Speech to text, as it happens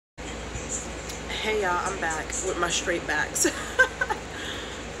Hey y'all, I'm back with my straight backs.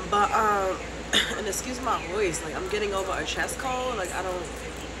 But and excuse my voice, like I'm getting over a chest cold. Like I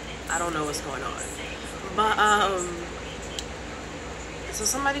don't know what's going on. But so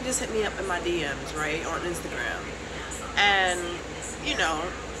somebody just hit me up in my DMs, right, on Instagram. And, you know,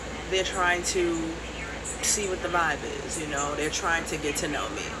 they're trying to see what the vibe is, you know, they're trying to get to know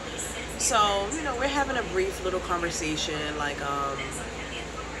me. So, you know, we're having a brief little conversation, like,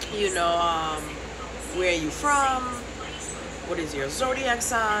 where are you from? What is your zodiac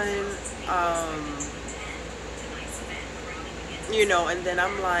sign? You know, and then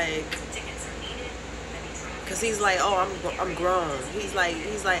I'm like, cause he's like, oh, I'm grown. He's like,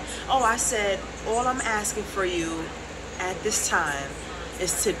 oh, I said, all I'm asking for you at this time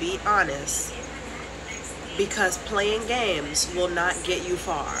is to be honest, because playing games will not get you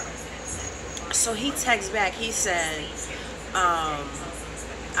far. So he texts back, he said,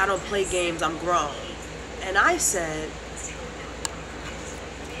 I don't play games, I'm grown. And I said,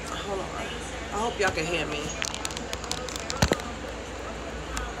 hold on, I hope y'all can hear me.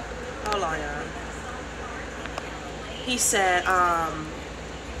 Hold on, y'all. He said,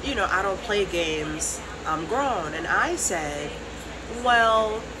 you know, I don't play games, I'm grown. And I said,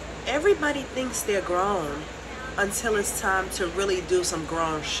 well, everybody thinks they're grown until it's time to really do some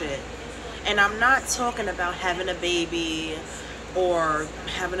grown shit. And I'm not talking about having a baby or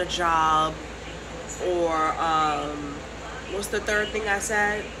having a job or what's the third thing I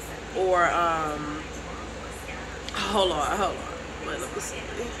said? Or hold on. Let me see.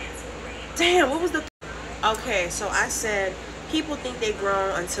 Damn, what was the okay, so I said people think they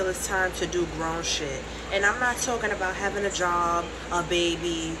grown until it's time to do grown shit. And I'm not talking about having a job, a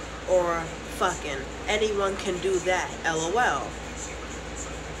baby, or fucking. Anyone can do that, LOL.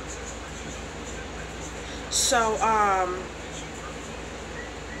 So,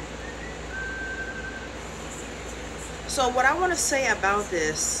 so what I want to say about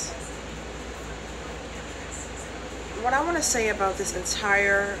this,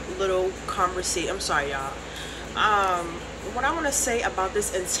 entire little conversation, I'm sorry, y'all. What I want to say about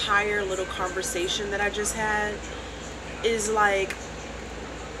this entire little conversation that I just had is like,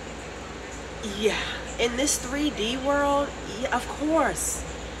 yeah, in this 3D world, yeah, of course,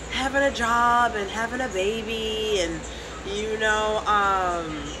 having a job and having a baby and, you know,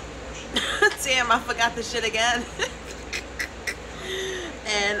 damn, I forgot the shit again.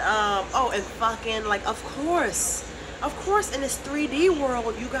 And, oh, and fucking, like, of course, in this 3D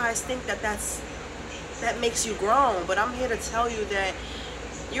world, you guys think that that makes you grown. But I'm here to tell you that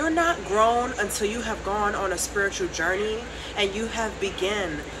you're not grown until you have gone on a spiritual journey and you have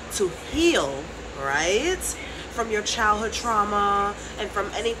begun to heal, right? From your childhood trauma and from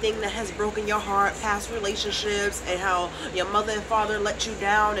anything that has broken your heart, past relationships, and how your mother and father let you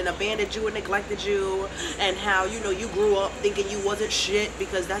down and abandoned you and neglected you, and how, you know, you grew up thinking you wasn't shit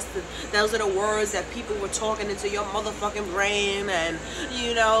because those are the words that people were talking into your motherfucking brain, and,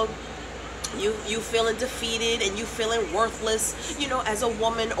 you know, you feeling defeated and you feeling worthless, you know, as a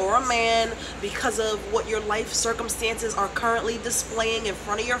woman or a man because of what your life circumstances are currently displaying in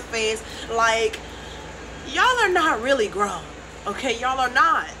front of your face. Like, y'all are not really grown, okay? Y'all are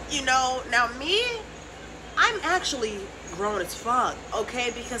not, you know. Now me, I'm actually grown as fuck,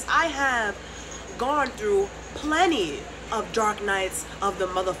 okay? Because I have gone through plenty of dark nights of the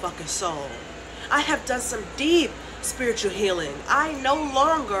motherfucking soul. I have done some deep spiritual healing. I no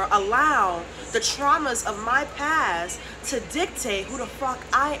longer allow the traumas of my past to dictate who the fuck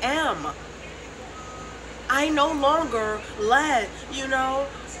I am. I no longer let, you know,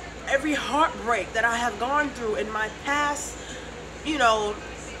 every heartbreak that I have gone through in my past, you know,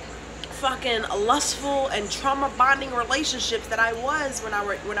 fucking lustful and trauma bonding relationships that I was when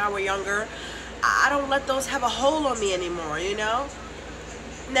I were younger, I don't let those have a hold on me anymore, you know?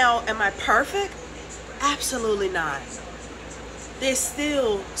 Now, am I perfect? Absolutely not. There's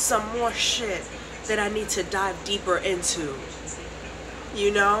still some more shit that I need to dive deeper into,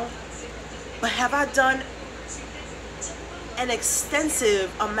 you know? But have I done an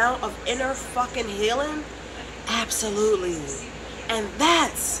extensive amount of inner fucking healing? Absolutely. And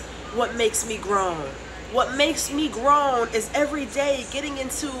that's what makes me grown. What makes me grown is every day getting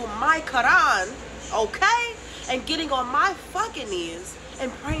into my Quran, okay? And getting on my fucking knees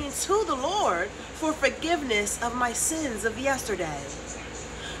and praying to the Lord for forgiveness of my sins of yesterday.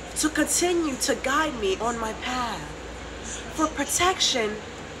 To continue to guide me on my path. For protection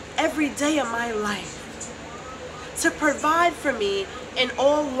every day of my life. To provide for me in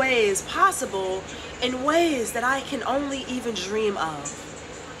all ways possible, in ways that I can only even dream of.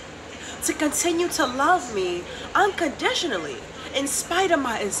 To continue to love me unconditionally in spite of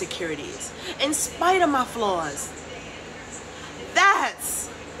my insecurities, in spite of my flaws. That's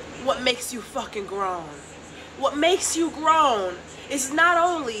what makes you fucking grown. What makes you grown is not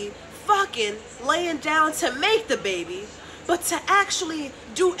only fucking laying down to make the baby, but to actually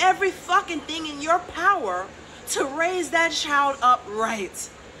do every fucking thing in your power to raise that child up right.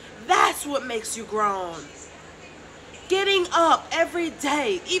 That's what makes you grown. Getting up every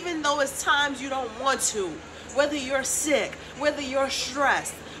day, even though it's times you don't want to, whether you're sick, whether you're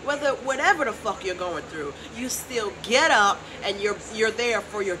stressed, whatever the fuck you're going through, you still get up and you're there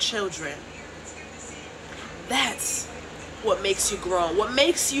for your children. That's what makes you grown. What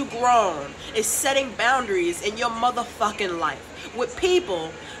makes you grown is setting boundaries in your motherfucking life with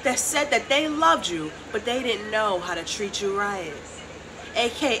people that said that they loved you, but they didn't know how to treat you right.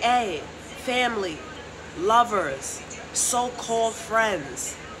 AKA family, lovers, so-called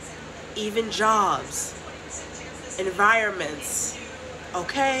friends, even jobs, environments,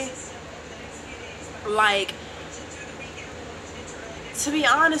 okay? Like, to be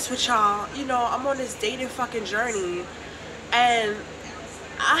honest with y'all, you know, I'm on this dating fucking journey, and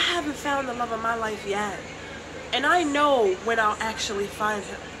I haven't found the love of my life yet. And I know when I'll actually find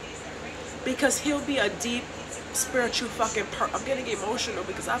him, because he'll be a deep spiritual fucking I'm getting emotional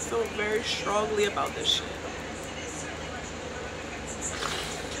because I feel very strongly about this shit.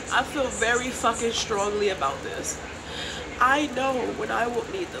 I feel very fucking strongly about this. I know when I will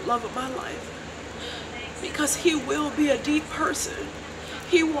meet the love of my life, because he will be a deep person.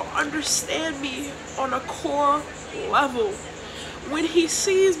 He will understand me on a core level. When he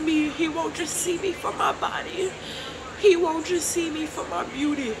sees me, he won't just see me for my body. He won't just see me for my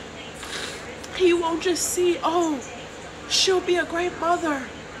beauty. He won't just see, oh, she'll be a great mother.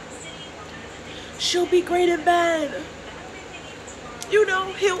 She'll be great in bed. You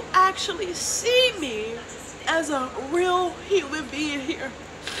know, he'll actually see me as a real human being here.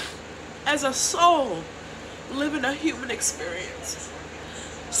 As a soul living a human experience.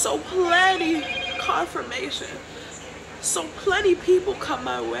 So plenty confirmation. So plenty people come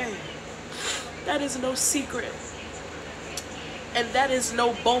my way. That is no secret. And that is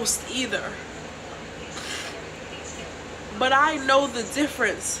no boast either. But I know the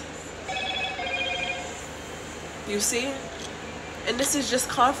difference. You see? And this is just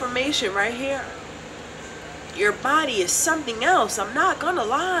confirmation right here. Your body is something else. I'm not gonna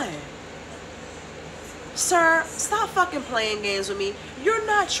lie. Sir, stop fucking playing games with me. You're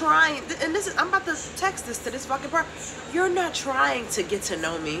not trying, and this is, I'm about to text this to this fucking part. You're not trying to get to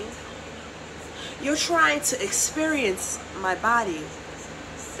know me. You're trying to experience my body.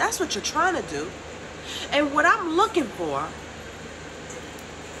 That's what you're trying to do. And what I'm looking for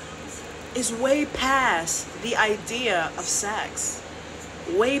is way past the idea of sex.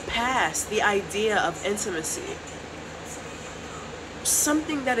 Way past the idea of intimacy.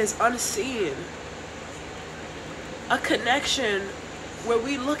 Something that is unseen. A connection where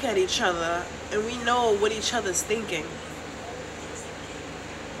we look at each other and we know what each other's thinking.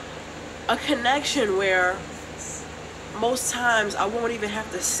 A connection where most times I won't even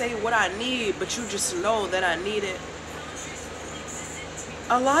have to say what I need, but you just know that I need it.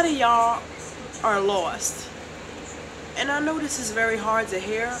 A lot of y'all are lost. And I know this is very hard to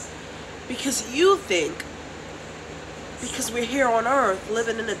hear, because you think, because we're here on Earth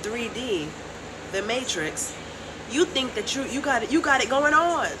living in the 3D, the Matrix, you think that you got it going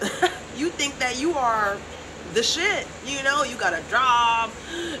on. You think that you are the shit. You know, you got a job,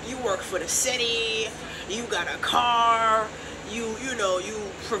 you work for the city, you got a car, you know, you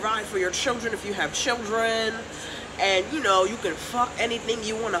provide for your children if you have children, and you know, you can fuck anything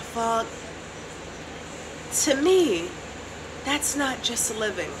you want to fuck. To me, that's not just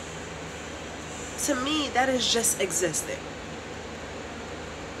living. To me, that is just existing.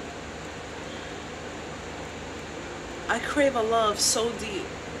 I crave a love so deep,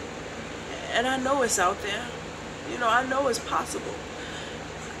 and I know it's out there. You know, I know it's possible.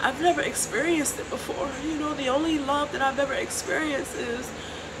 I've never experienced it before. You know, the only love that I've ever experienced is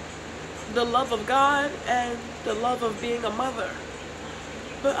the love of God and the love of being a mother.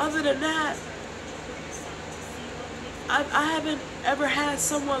 But other than that, I haven't ever had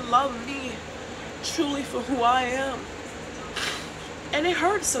someone love me truly for who I am. And it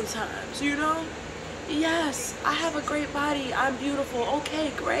hurts sometimes, you know? Yes, I have a great body. I'm beautiful.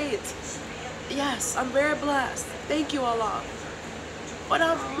 Okay, great. Yes, I'm very blessed. Thank you, Allah. But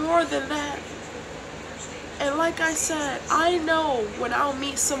I'm more than that. And like I said, I know when I'll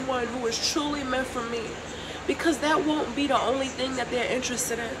meet someone who is truly meant for me, because that won't be the only thing that they're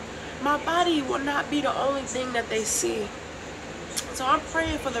interested in. My body will not be the only thing that they see. So I'm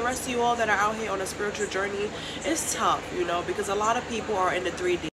praying for the rest of you all that are out here on a spiritual journey. It's tough, you know, because a lot of people are in the 3D.